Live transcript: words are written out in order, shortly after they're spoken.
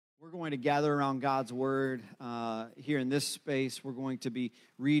We're going to gather around God's Word here in this space. We're going to be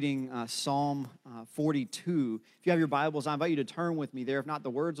reading Psalm 42. If you have your Bibles, I invite you to turn with me there. If not, the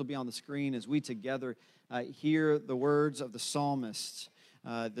words will be on the screen as we together hear the words of the psalmists,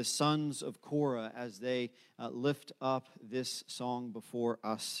 the sons of Korah, as they lift up this song before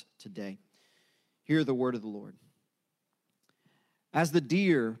us today. Hear the word of the Lord. As the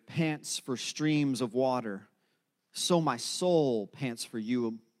deer pants for streams of water, so my soul pants for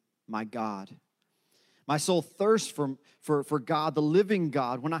you, my God. My soul thirsts for God, the living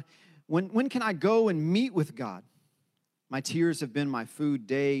God. When can I go and meet with God? My tears have been my food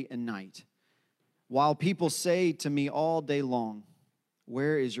day and night, while people say to me all day long,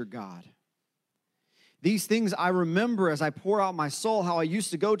 where is your God? These things I remember as I pour out my soul, how I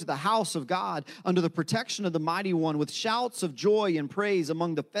used to go to the house of God under the protection of the Mighty One with shouts of joy and praise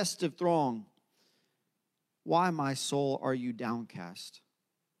among the festive throng. Why, my soul, are you downcast?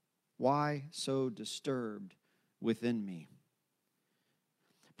 Why so disturbed within me?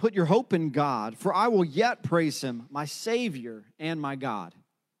 Put your hope in God, for I will yet praise him, my Savior and my God.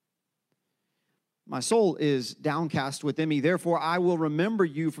 My soul is downcast within me, therefore I will remember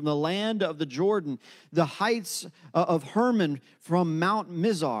you from the land of the Jordan, the heights of Hermon from Mount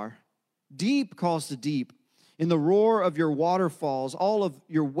Mizar. Deep calls to deep. In the roar of your waterfalls, all of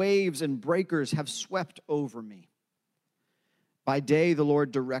your waves and breakers have swept over me. By day, the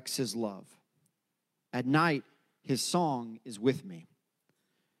Lord directs his love. At night, his song is with me,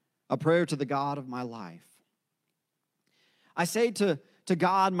 a prayer to the God of my life. I say to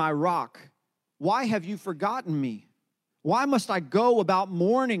God, my rock, why have you forgotten me? Why must I go about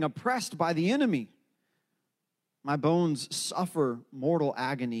mourning, oppressed by the enemy? My bones suffer mortal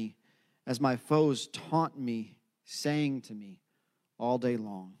agony as my foes taunt me, saying to me all day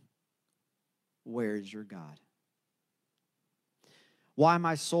long, where is your God? Why,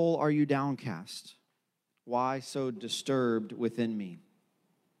 my soul, are you downcast? Why so disturbed within me?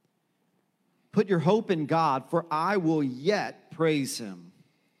 Put your hope in God, for I will yet praise him,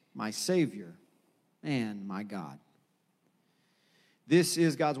 my Savior and my God. This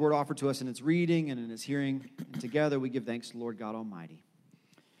is God's word offered to us in its reading and in its hearing. And together we give thanks to Lord God Almighty.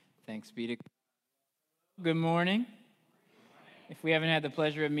 Thanks be to God. Good morning. If we haven't had the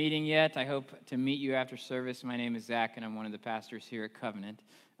pleasure of meeting yet, I hope to meet you after service. My name is Zach, and I'm one of the pastors here at Covenant.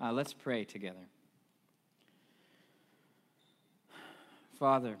 Let's pray together.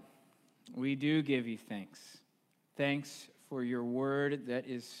 Father, we do give you thanks. Thanks for your word that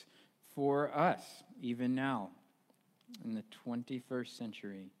is for us, even now, in the 21st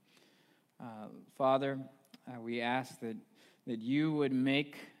century. Father, we ask that you would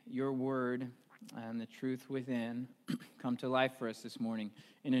make your word and the truth within come to life for us this morning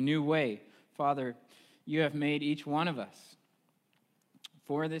in a new way. Father, you have made each one of us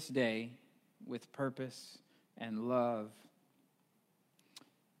for this day with purpose and love.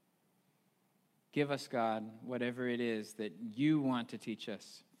 Give us, God, whatever it is that you want to teach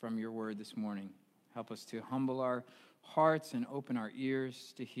us from your word this morning. Help us to humble our hearts and open our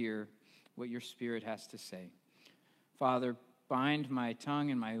ears to hear what your Spirit has to say. Father, bind my tongue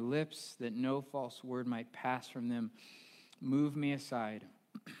and my lips that no false word might pass from them. Move me aside,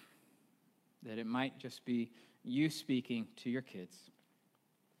 that it might just be you speaking to your kids.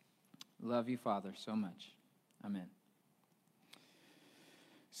 Love you, Father, so much. Amen.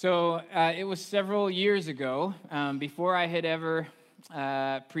 So it was several years ago, before I had ever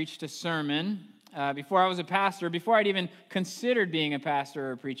preached a sermon, before I was a pastor, before I'd even considered being a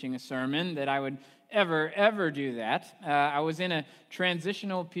pastor or preaching a sermon, that I would ever do that. I was in a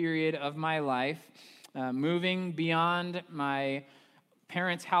transitional period of my life, moving beyond my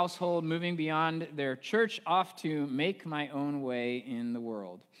parents' household, moving beyond their church, off to make my own way in the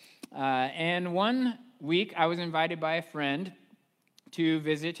world. And one week, I was invited by a friend to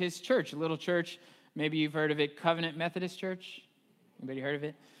visit his church, a little church. Maybe you've heard of it, Covenant Methodist Church. Anybody heard of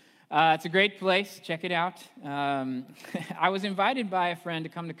it? It's a great place. Check it out. I was invited by a friend to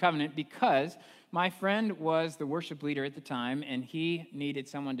come to Covenant because my friend was the worship leader at the time, and he needed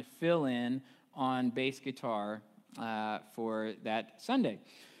someone to fill in on bass guitar for that Sunday.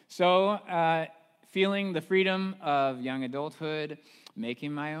 So, feeling the freedom of young adulthood,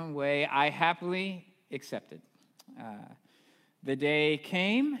 making my own way, I happily accepted. The day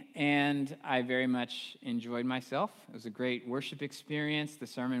came, and I very much enjoyed myself. It was a great worship experience. The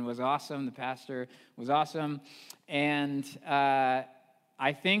sermon was awesome. The pastor was awesome. And I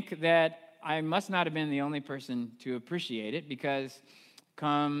think that I must not have been the only person to appreciate it, because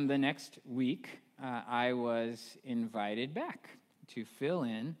come the next week, I was invited back to fill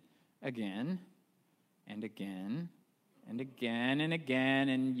in again and again and again,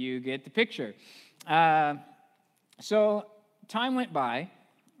 and you get the picture. So time went by,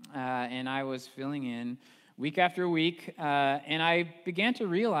 and I was filling in week after week, and I began to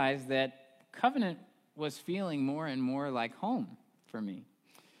realize that Covenant was feeling more and more like home for me.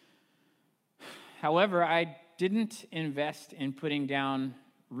 However, I didn't invest in putting down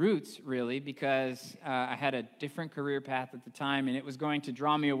roots, really, because I had a different career path at the time, and it was going to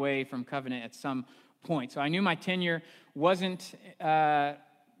draw me away from Covenant at some point. So I knew my tenure wasn't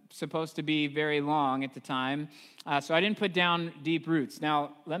supposed to be very long at the time, so I didn't put down deep roots.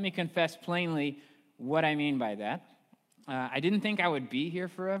 Now, let me confess plainly what I mean by that. I didn't think I would be here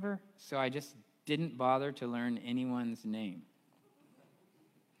forever, so I just didn't bother to learn anyone's name.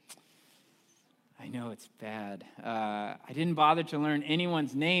 I know it's bad. I didn't bother to learn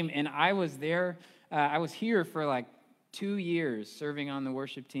anyone's name, and I was there. I was here for like 2 years serving on the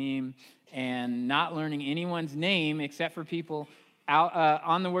worship team and not learning anyone's name except for people out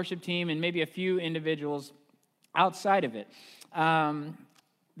on the worship team and maybe a few individuals outside of it.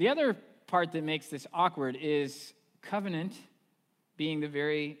 The other part that makes this awkward is Covenant, being the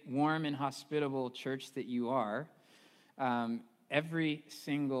very warm and hospitable church that you are. Every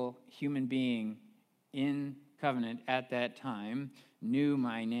single human being in Covenant at that time knew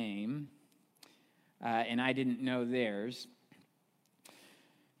my name, and I didn't know theirs.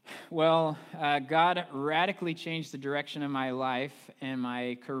 Well, God radically changed the direction of my life and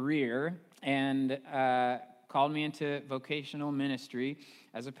my career, and called me into vocational ministry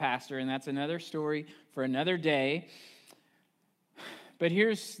as a pastor, and that's another story for another day. But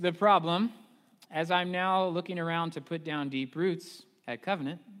here's the problem. As I'm now looking around to put down deep roots at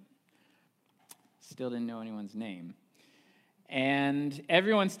Covenant, still didn't know anyone's name. And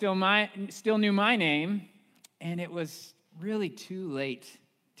everyone still knew my name, and it was really too late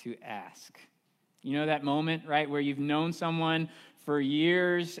to ask. You know that moment, right, where you've known someone for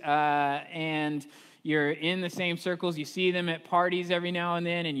years, and you're in the same circles, you see them at parties every now and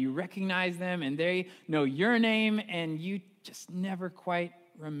then, and you recognize them, and they know your name, and you just never quite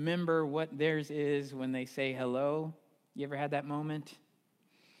remember what theirs is when they say hello. You ever had that moment?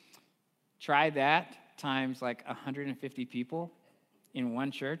 Try that times like 150 people in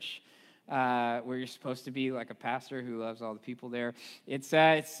one church, where you're supposed to be like a pastor who loves all the people there.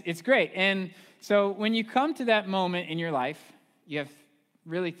 It's great. And so when you come to that moment in your life, you have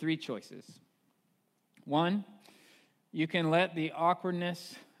really 3 choices. 1, you can let the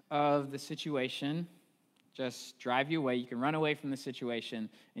awkwardness of the situation just drive you away. You can run away from the situation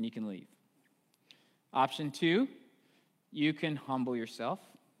and you can leave. Option 2, you can humble yourself.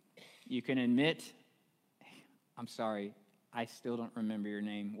 You can admit, I'm sorry, I still don't remember your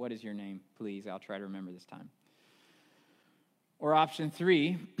name. What is your name? Please, I'll try to remember this time. Or option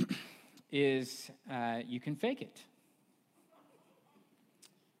 3 is you can fake it.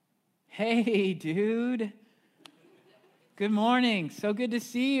 Hey, dude. Good morning. So good to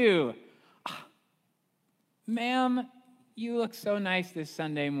see you. Ma'am, you look so nice this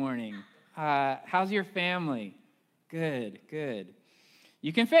Sunday morning. How's your family? Good, good.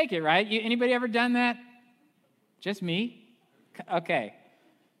 You can fake it, right? Anybody ever done that? Just me? Okay.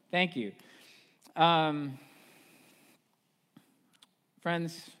 Thank you.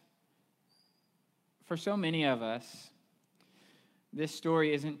 Friends, for so many of us, this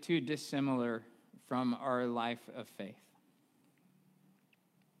story isn't too dissimilar from our life of faith.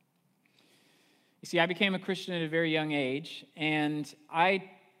 You see, I became a Christian at a very young age, and I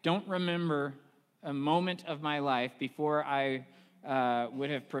don't remember a moment of my life before I would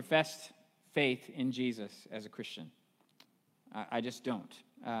have professed faith in Jesus as a Christian. I just don't.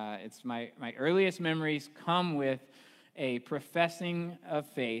 It's my earliest memories come with a professing of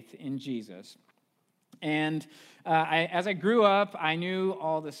faith in Jesus. And as I grew up, I knew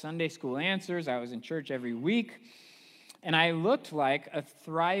all the Sunday school answers. I was in church every week. And I looked like a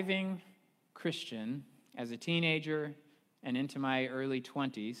thriving Christian as a teenager and into my early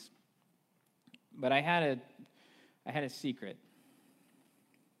 20s. But I had a secret.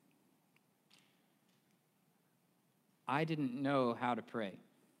 I didn't know how to pray.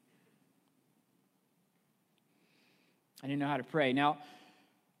 I didn't know how to pray. Now,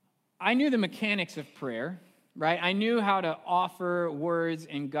 I knew the mechanics of prayer, right? I knew how to offer words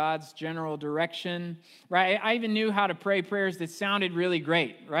in God's general direction, right? I even knew how to pray prayers that sounded really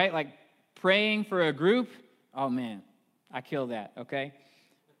great, right? Like praying for a group. Oh, man, I kill that, okay?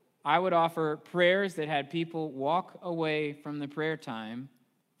 I would offer prayers that had people walk away from the prayer time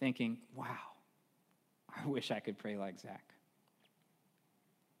thinking, wow, I wish I could pray like Zach.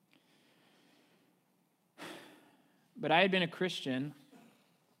 But I had been a Christian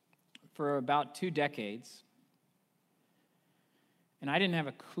for about 2 decades, And I didn't have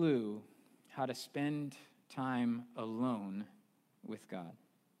a clue how to spend time alone with God.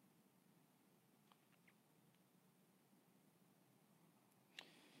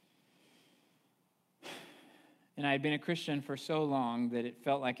 And I had been a Christian for so long that it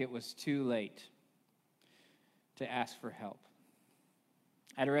felt like it was too late to ask for help.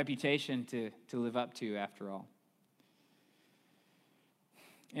 I had a reputation to live up to, after all.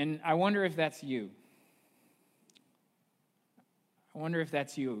 And I wonder if that's you. I wonder if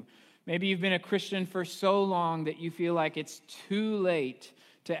that's you. Maybe you've been a Christian for so long that you feel like it's too late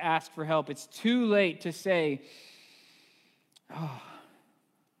to ask for help. It's too late to say, oh,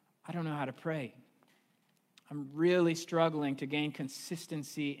 I don't know how to pray. I'm really struggling to gain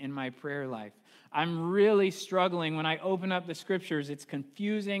consistency in my prayer life. I'm really struggling when I open up the scriptures. It's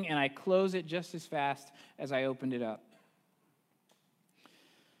confusing, and I close it just as fast as I opened it up.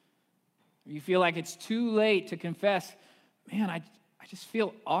 You feel like it's too late to confess, man, I just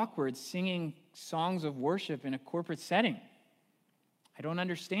feel awkward singing songs of worship in a corporate setting. I don't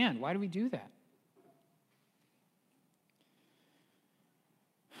understand. Why do we do that?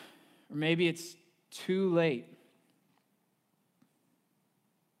 Or maybe it's too late.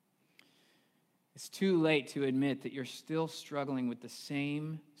 It's too late to admit that you're still struggling with the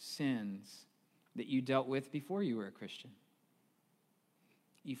same sins that you dealt with before you were a Christian.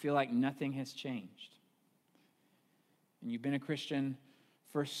 You feel like nothing has changed. And you've been a Christian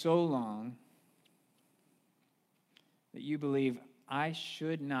for so long that you believe, I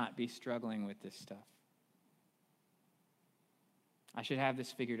should not be struggling with this stuff. I should have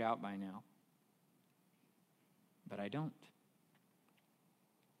this figured out by now. But I don't.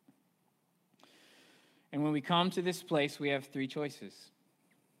 And when we come to this place, we have three choices.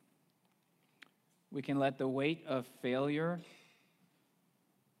 We can let the weight of failure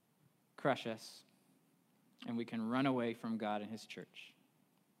crush us, and we can run away from God and his church.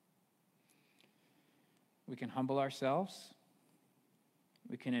 We can humble ourselves,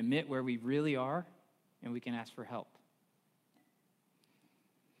 we can admit where we really are, and we can ask for help.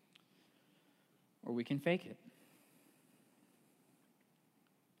 Or we can fake it.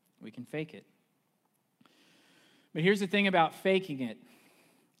 We can fake it. But here's the thing about faking it.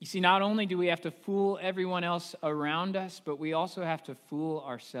 You see, not only do we have to fool everyone else around us, but we also have to fool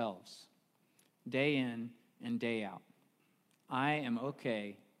ourselves day in and day out. I am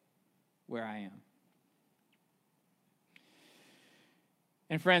okay where I am.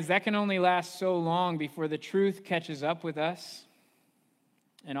 And friends, that can only last so long before the truth catches up with us.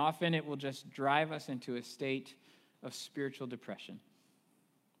 And often it will just drive us into a state of spiritual depression.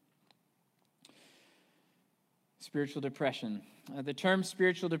 Spiritual depression. The term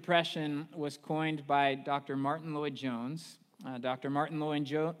spiritual depression was coined by Dr. Martin Lloyd-Jones. Dr. Martin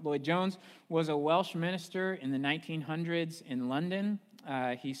Lloyd-Jones was a Welsh minister in the 1900s in London.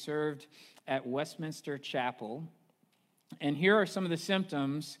 He served at Westminster Chapel. And here are some of the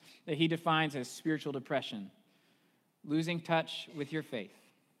symptoms that he defines as spiritual depression. Losing touch with your faith.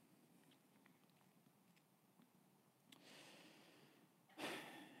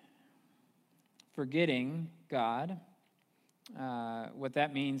 Forgetting God. What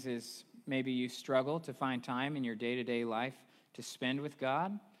that means is maybe you struggle to find time in your day-to-day life to spend with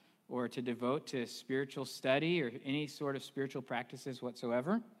God or to devote to spiritual study or any sort of spiritual practices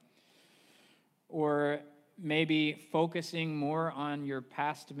whatsoever. Or maybe focusing more on your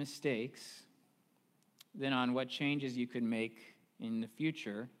past mistakes than on what changes you could make in the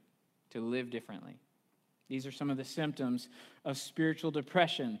future to live differently. These are some of the symptoms of spiritual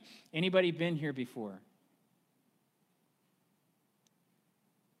depression. Anybody been here before?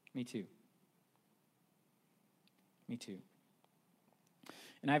 Me too. Me too.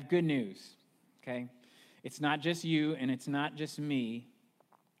 And I have good news, okay? It's not just you and it's not just me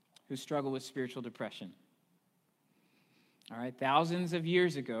who struggle with spiritual depression. All right, thousands of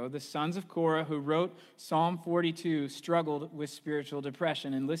years ago, the sons of Korah who wrote Psalm 42 struggled with spiritual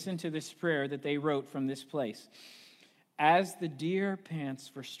depression. And listen to this prayer that they wrote from this place. As the deer pants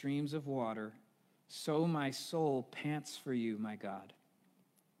for streams of water, so my soul pants for you, my God.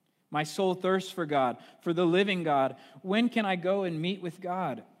 My soul thirsts for God, for the living God. When can I go and meet with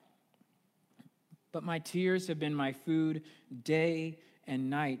God? But my tears have been my food day and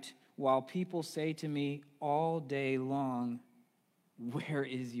night, while people say to me all day long, where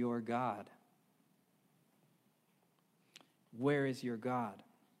is your God? Where is your God?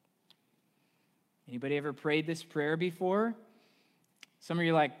 Anybody ever prayed this prayer before? Some of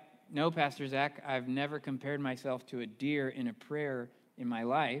you are like, no, Pastor Zach, I've never compared myself to a deer in a prayer in my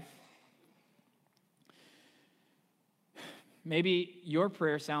life. Maybe your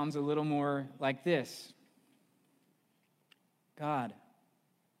prayer sounds a little more like this. God,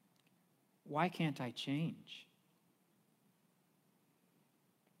 why can't I change?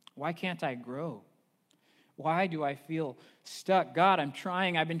 Why can't I grow? Why do I feel stuck? God, I'm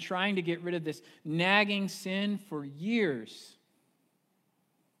trying. I've been trying to get rid of this nagging sin for years.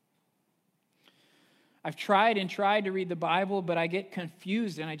 I've tried and tried to read the Bible, but I get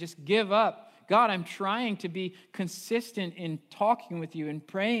confused and I just give up. God, I'm trying to be consistent in talking with you and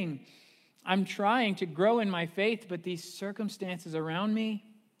praying. I'm trying to grow in my faith, but these circumstances around me,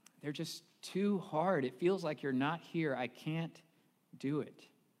 they're just too hard. It feels like you're not here. I can't do it.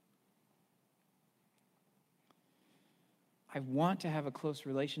 I want to have a close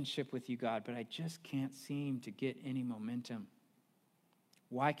relationship with you, God, but I just can't seem to get any momentum.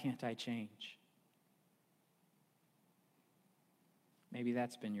 Why can't I change? Maybe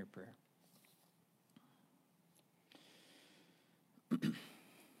that's been your prayer.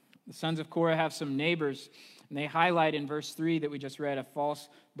 The sons of Korah have some neighbors, and they highlight in verse 3 that we just read a false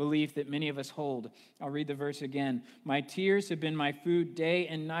belief that many of us hold. I'll read the verse again. My tears have been my food day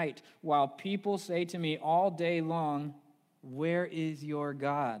and night, while people say to me all day long, where is your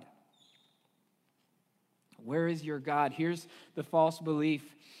God? Where is your God? Here's the false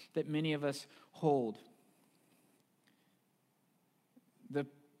belief that many of us hold. The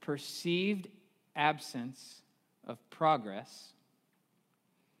perceived absence of progress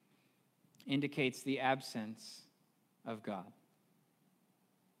indicates the absence of God.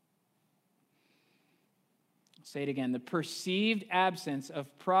 Say it again. The perceived absence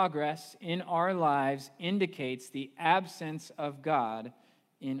of progress in our lives indicates the absence of God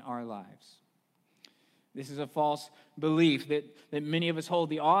in our lives. This is a false belief that many of us hold.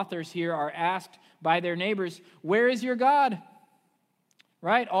 The authors here are asked by their neighbors, where is your God?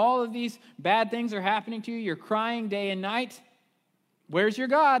 Right? All of these bad things are happening to you. You're crying day and night. Where's your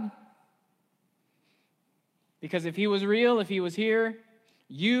God? Because if he was real, if he was here,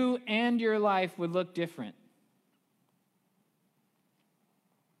 you and your life would look different.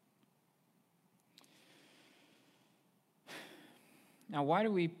 Now, why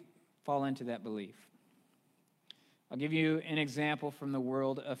do we fall into that belief? I'll give you an example from the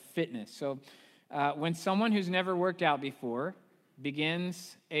world of fitness. So, when someone who's never worked out before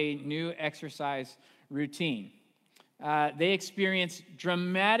begins a new exercise routine, they experience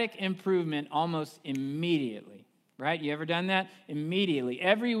dramatic improvement almost immediately, right? You ever done that? Immediately.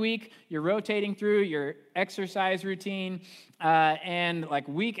 Every week, you're rotating through your exercise routine, and like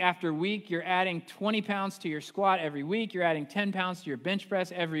week after week, you're adding 20 pounds to your squat every week. You're adding 10 pounds to your bench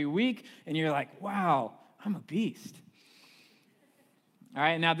press every week, and you're like, wow, I'm a beast. All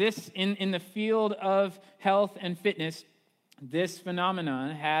right, now this, in the field of health and fitness, this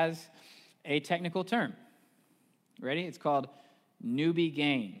phenomenon has a technical term. Ready? It's called newbie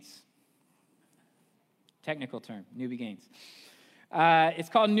gains. Technical term, newbie gains. It's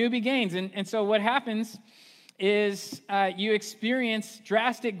called newbie gains. And so what happens is you experience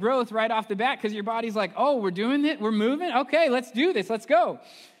drastic growth right off the bat because your body's like, oh, we're doing it, we're moving? Okay, let's do this, let's go.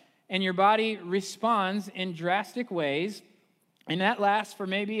 And your body responds in drastic ways, and that lasts for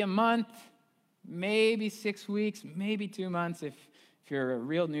maybe a month, maybe 6 weeks, maybe 2 months if you're a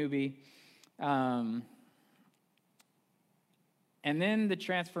real newbie. And then the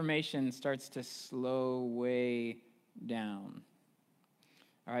transformation starts to slow way down.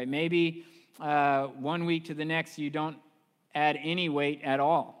 All right, maybe 1 week to the next, you don't add any weight at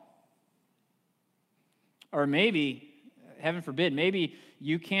all. Or maybe, heaven forbid, maybe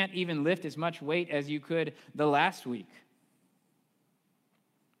you can't even lift as much weight as you could the last week.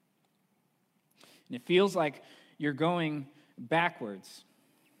 And it feels like you're going backwards.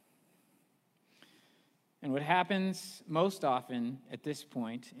 And what happens most often at this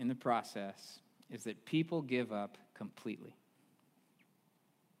point in the process is that people give up completely.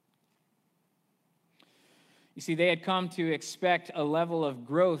 You see, they had come to expect a level of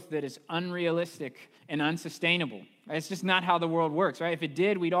growth that is unrealistic and unsustainable. It's just not how the world works, right? If it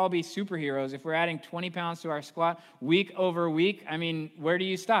did, we'd all be superheroes. If we're adding 20 pounds to our squat week over week, I mean, where do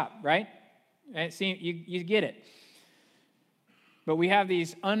you stop, right? See, you get it. But we have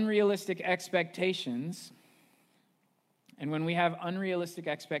these unrealistic expectations, and when we have unrealistic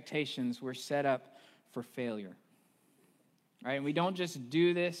expectations, we're set up for failure. Right? And we don't just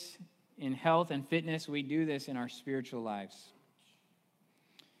do this in health and fitness, we do this in our spiritual lives.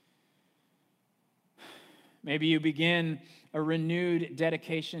 Maybe you begin a renewed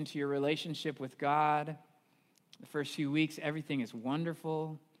dedication to your relationship with God. The first few weeks, everything is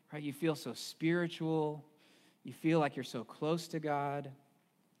wonderful, right? You feel so spiritual. You feel like you're so close to God.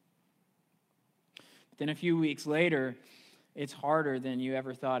 But then a few weeks later, it's harder than you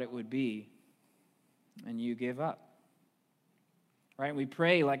ever thought it would be, and you give up. right? We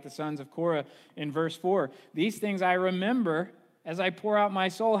pray like the sons of Korah in verse 4. These things I remember as I pour out my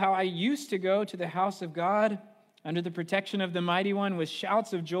soul, how I used to go to the house of God under the protection of the Mighty One with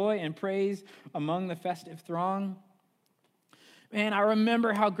shouts of joy and praise among the festive throng. Man, I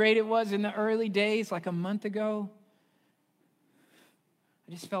remember how great it was in the early days, like a month ago.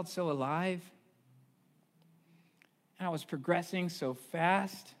 I just felt so alive. And I was progressing so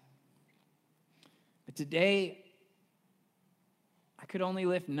fast. But today, I could only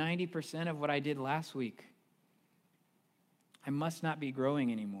lift 90% of what I did last week. I must not be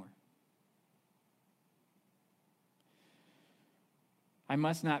growing anymore. I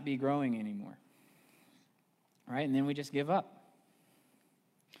must not be growing anymore. All right, and then we just give up.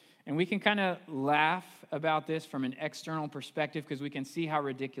 And we can kind of laugh about this from an external perspective because we can see how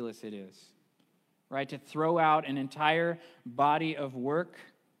ridiculous it is, right? To throw out an entire body of work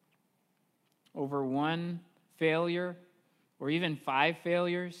over one failure, or even 5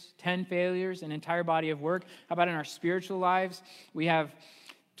 failures, 10 failures, an entire body of work. How about in our spiritual lives? We have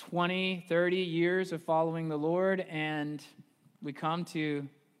 20, 30 years of following the Lord, and we come to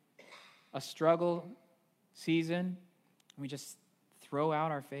a struggle season, and we just throw out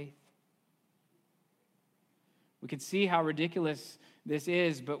our faith. We can see how ridiculous this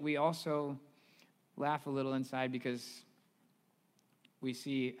is, but we also laugh a little inside because we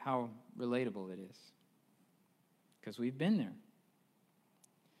see how relatable it is. Because we've been there.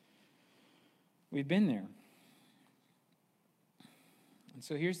 We've been there. And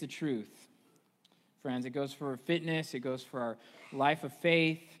so here's the truth, friends. It goes for fitness, it goes for our life of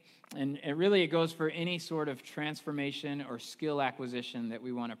faith, and it goes for any sort of transformation or skill acquisition that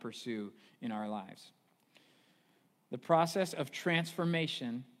we want to pursue in our lives. The process of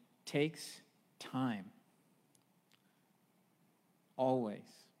transformation takes time. Always.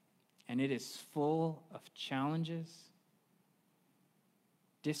 And it is full of challenges,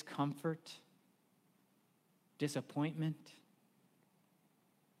 discomfort, disappointment,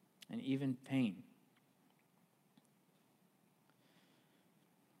 and even pain.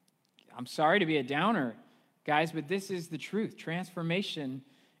 I'm sorry to be a downer, guys, but this is the truth. Transformation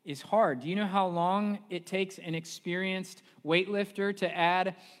is hard. Do you know how long it takes an experienced weightlifter to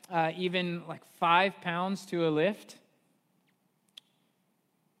add even like 5 pounds to a lift?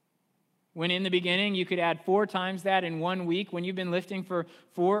 When in the beginning, you could add 4 times that in 1 week. When you've been lifting for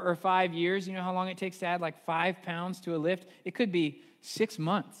 4 or 5 years, you know how long it takes to add like 5 pounds to a lift? It could be 6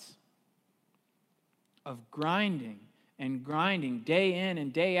 months of grinding and grinding day in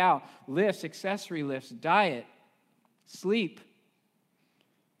and day out. Lifts, accessory lifts, diet, sleep,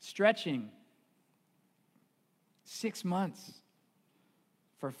 stretching. 6 months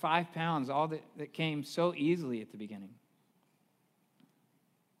for 5 pounds, all that came so easily at the beginning.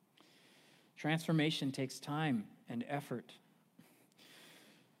 Transformation takes time and effort.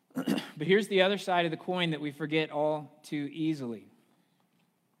 But here's the other side of the coin that we forget all too easily.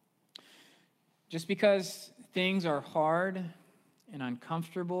 Just because things are hard and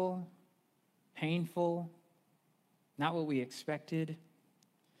uncomfortable, painful, not what we expected,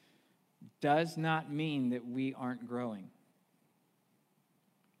 does not mean that we aren't growing.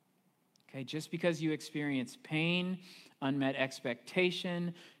 Okay, just because you experience pain, unmet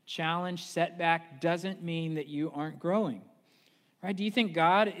expectation, challenge, setback, doesn't mean that you aren't growing. Right? Do you think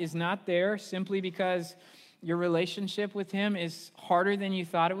God is not there simply because your relationship with Him is harder than you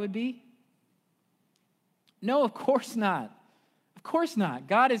thought it would be? No, of course not. Of course not.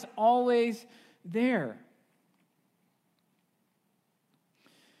 God is always there.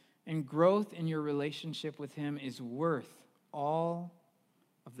 And growth in your relationship with Him is worth all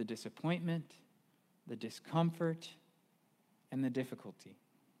of the disappointment, the discomfort, and the difficulty.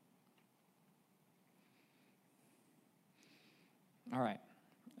 All right,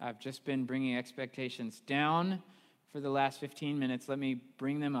 I've just been bringing expectations down for the last 15 minutes. Let me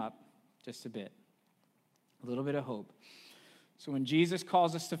bring them up just a bit. A little bit of hope. So when Jesus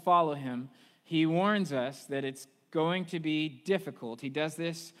calls us to follow Him, He warns us that it's going to be difficult. He does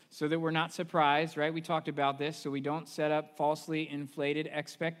this so that we're not surprised, right? We talked about this, so we don't set up falsely inflated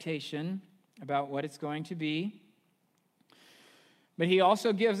expectation about what it's going to be. But He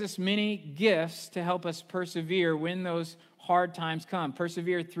also gives us many gifts to help us persevere when those hard times come,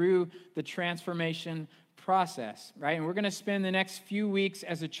 persevere through the transformation process, right? And we're going to spend the next few weeks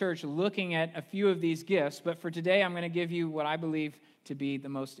as a church looking at a few of these gifts, but for today, I'm going to give you what I believe to be the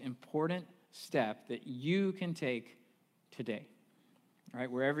most important step that you can take today, right?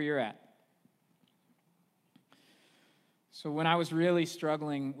 Wherever you're at. So when I was really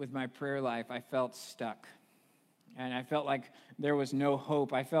struggling with my prayer life, I felt stuck. And I felt like there was no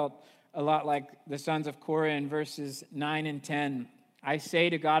hope. I felt a lot like the sons of Korah in verses 9 and 10. I say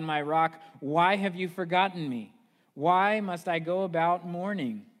to God, my rock, why have you forgotten me? Why must I go about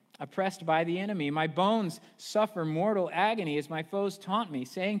mourning, oppressed by the enemy? My bones suffer mortal agony as my foes taunt me,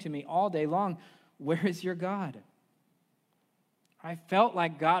 saying to me all day long, where is your God? I felt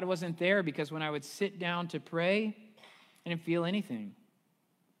like God wasn't there because when I would sit down to pray, I didn't feel anything.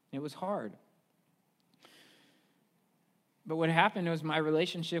 It was hard. But what happened was my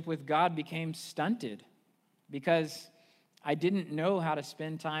relationship with God became stunted because I didn't know how to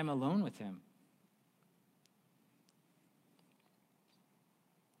spend time alone with him.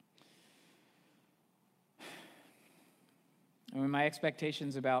 And when my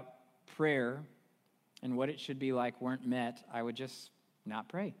expectations about prayer and what it should be like weren't met, I would just not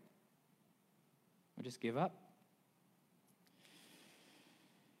pray. I would just give up.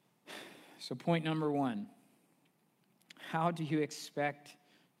 So point number 1, how do you expect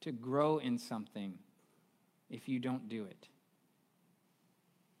to grow in something if you don't do it?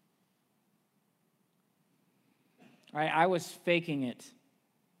 All right, I was faking it.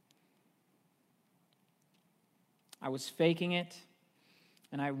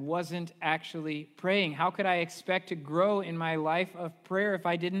 And I wasn't actually praying. How could I expect to grow in my life of prayer if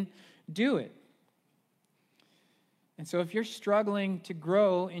I didn't do it? And so if you're struggling to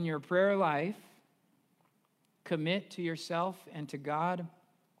grow in your prayer life, commit to yourself and to God.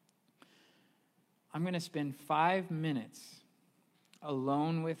 I'm going to spend 5 minutes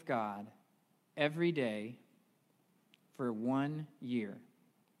alone with God every day for 1 year.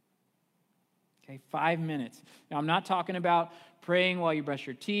 Okay, 5 minutes. Now, I'm not talking about praying while you brush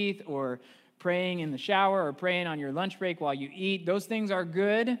your teeth or praying in the shower or praying on your lunch break while you eat. Those things are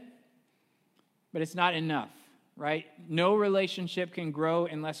good, but it's not enough, right? No relationship can grow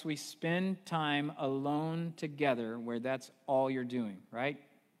unless we spend time alone together where that's all you're doing, right?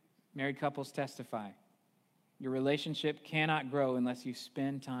 Married couples testify. Your relationship cannot grow unless you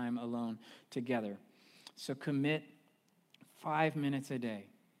spend time alone together. So commit 5 minutes a day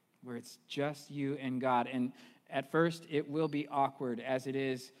where it's just you and God. And at first, it will be awkward, as it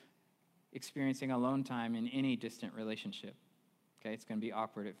is experiencing alone time in any distant relationship. Okay, it's going to be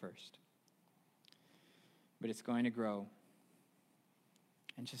awkward at first. But it's going to grow.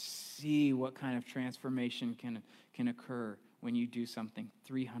 And just see what kind of transformation can occur when you do something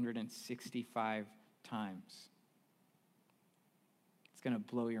 365 times. It's going to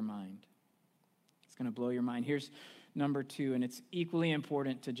blow your mind. It's going to blow your mind. Here's number 2, and it's equally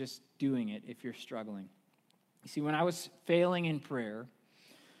important to just doing it if you're struggling. You see, when I was failing in prayer,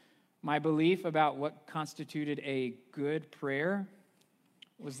 my belief about what constituted a good prayer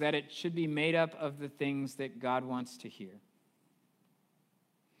was that it should be made up of the things that God wants to hear.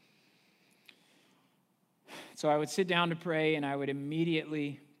 So I would sit down to pray, and I would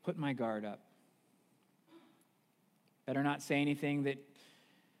immediately put my guard up. Better not say anything that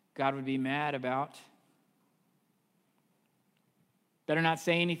God would be mad about. Better not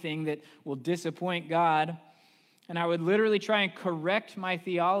say anything that will disappoint God. And I would literally try and correct my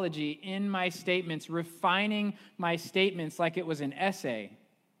theology in my statements, refining my statements like it was an essay,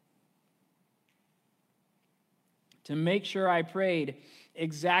 to make sure I prayed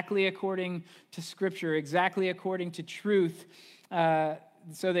exactly according to Scripture, exactly according to truth, so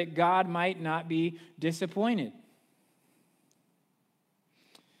that God might not be disappointed.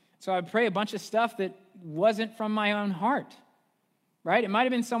 So I'd pray a bunch of stuff that wasn't from my own heart, right? It might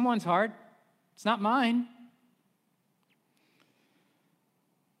have been someone's heart. It's not mine.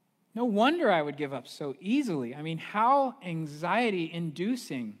 No wonder I would give up so easily. I mean, how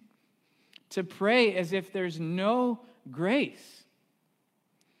anxiety-inducing to pray as if there's no grace.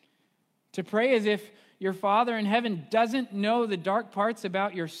 To pray as if your Father in heaven doesn't know the dark parts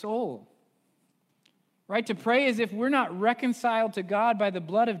about your soul. Right? To pray as if we're not reconciled to God by the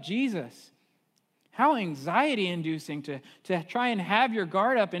blood of Jesus. How anxiety-inducing to try and have your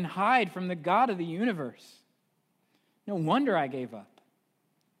guard up and hide from the God of the universe. No wonder I gave up.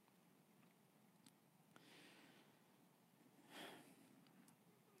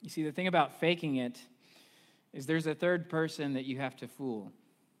 You see, the thing about faking it is there's a third person that you have to fool.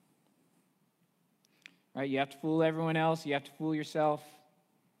 Right? You have to fool everyone else. You have to fool yourself.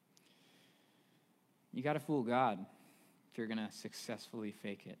 You got to fool God if you're going to successfully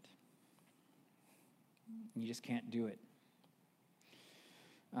fake it. You just can't do it.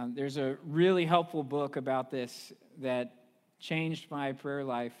 There's a really helpful book about this that changed my prayer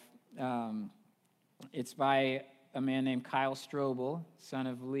life. It's by a man named Kyle Strobel, son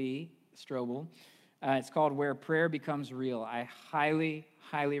of Lee Strobel. It's called Where Prayer Becomes Real. I highly,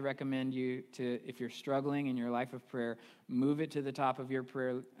 highly recommend you to, if you're struggling in your life of prayer, move it to the top of your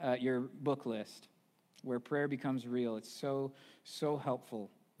prayer, your book list. where prayer becomes real. It's so, so helpful.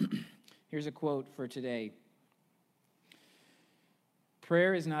 Here's a quote for today.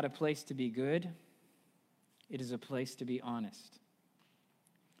 Prayer is not a place to be good. It is a place to be honest.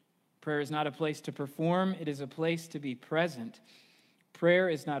 Prayer is not a place to perform. It is a place to be present. Prayer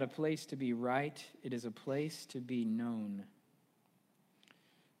is not a place to be right. It is a place to be known.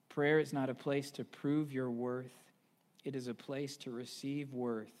 Prayer is not a place to prove your worth. It is a place to receive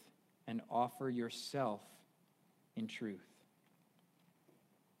worth and offer yourself in truth.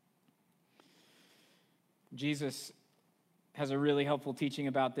 Jesus has a really helpful teaching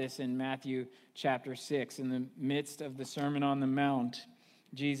about this in Matthew chapter 6. In the midst of the Sermon on the Mount,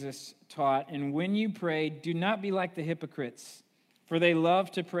 Jesus taught, "And when you pray, do not be like the hypocrites, for they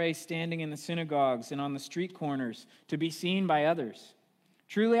love to pray standing in the synagogues and on the street corners to be seen by others.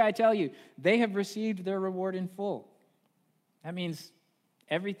 Truly, I tell you, they have received their reward in full." That means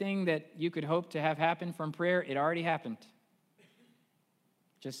everything that you could hope to have happen from prayer, it already happened.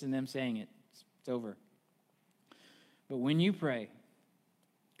 Just in them saying it, it's over. But when you pray,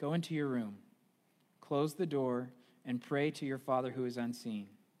 go into your room, close the door, and pray to your Father who is unseen.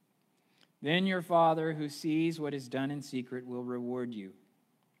 Then your Father who sees what is done in secret will reward you.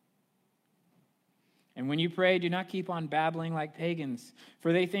 And when you pray, do not keep on babbling like pagans,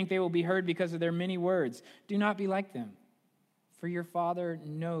 for they think they will be heard because of their many words. Do not be like them, for your Father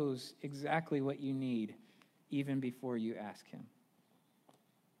knows exactly what you need even before you ask him.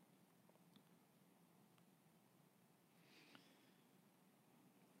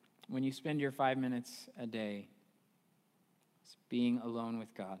 When you spend your 5 minutes a day being alone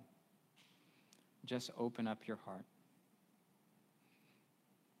with God, just open up your heart.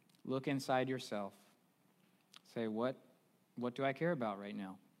 Look inside yourself. Say, what do I care about right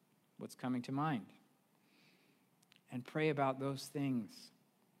now? What's coming to mind? And pray about those things.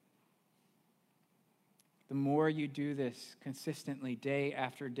 The more you do this consistently, day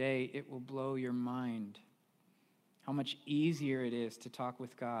after day, it will blow your mind how much easier it is to talk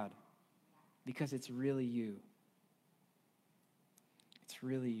with God, because it's really you. It's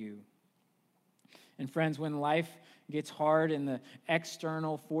really you. And friends, when life gets hard and the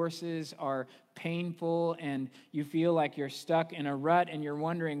external forces are painful and you feel like you're stuck in a rut and you're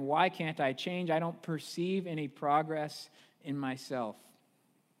wondering, why can't I change? I don't perceive any progress in myself.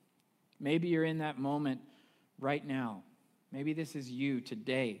 Maybe you're in that moment right now. Maybe this is you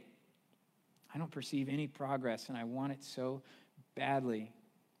today. I don't perceive any progress and I want it so badly.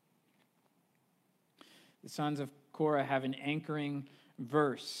 The sons of Korah have an anchoring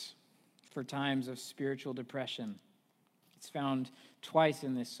verse for times of spiritual depression. It's found twice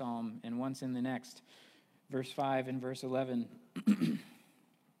in this psalm and once in the next. Verse 5 and verse 11.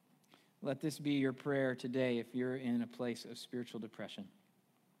 Let this be your prayer today if you're in a place of spiritual depression.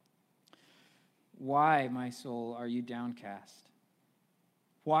 Why, my soul, are you downcast?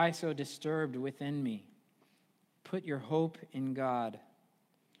 Why so disturbed within me? Put your hope in God,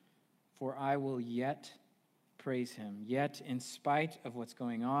 for I will yet praise him. Yet, in spite of what's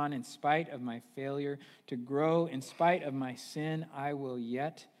going on, in spite of my failure to grow, in spite of my sin, I will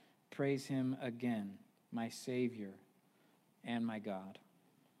yet praise him again, my Savior and my God.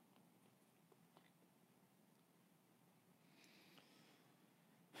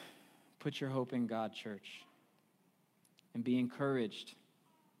 Put your hope in God, church, and be encouraged.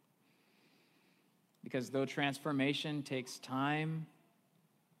 Because though transformation takes time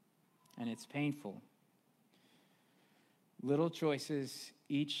and it's painful, little choices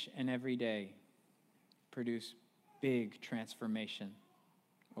each and every day produce big transformation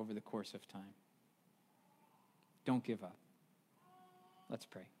over the course of time. Don't give up. Let's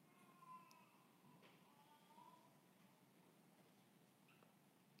pray.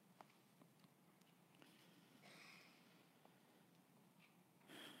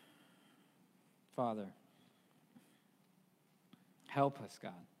 Father, help us,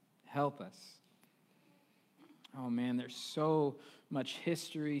 God. Help us. Oh man, there's so much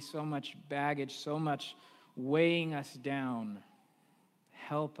history, so much baggage, so much weighing us down.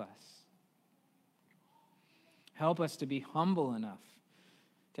 Help us. Help us to be humble enough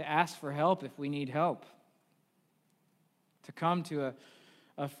to ask for help if we need help. To come to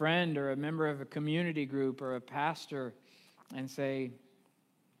a friend or a member of a community group or a pastor and say,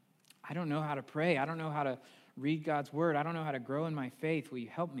 I don't know how to pray. I don't know how to read God's word. I don't know how to grow in my faith. Will you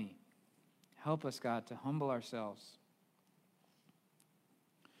help me? Help us, God, to humble ourselves.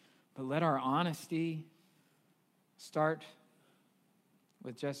 But let our honesty start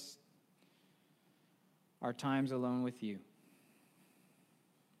with just our times alone with you.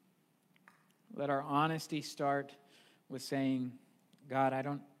 Let our honesty start with saying, God, I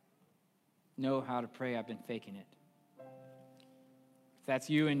don't know how to pray. I've been faking it. If that's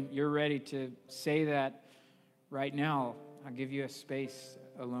you and you're ready to say that right now, I'll give you a space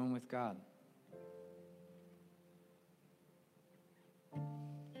alone with God.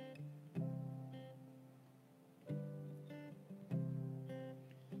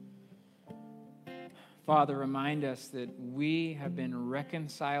 Father, remind us that we have been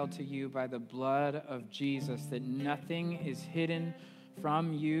reconciled to you by the blood of Jesus, that nothing is hidden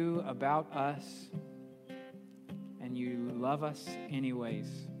from you about us, and you love us anyways.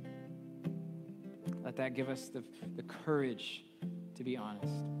 Let that give us the courage to be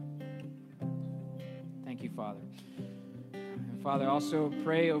honest. Thank you, Father. And Father, also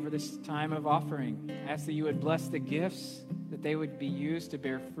pray over this time of offering. Ask that you would bless the gifts, that they would be used to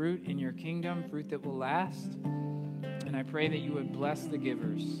bear fruit in your kingdom, fruit that will last. And I pray that you would bless the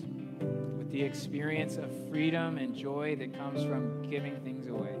givers with the experience of freedom and joy that comes from giving things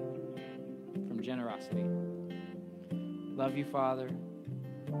away, from generosity. Love you, Father.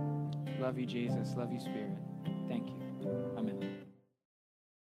 Love you, Jesus. Love you, Spirit. Thank you.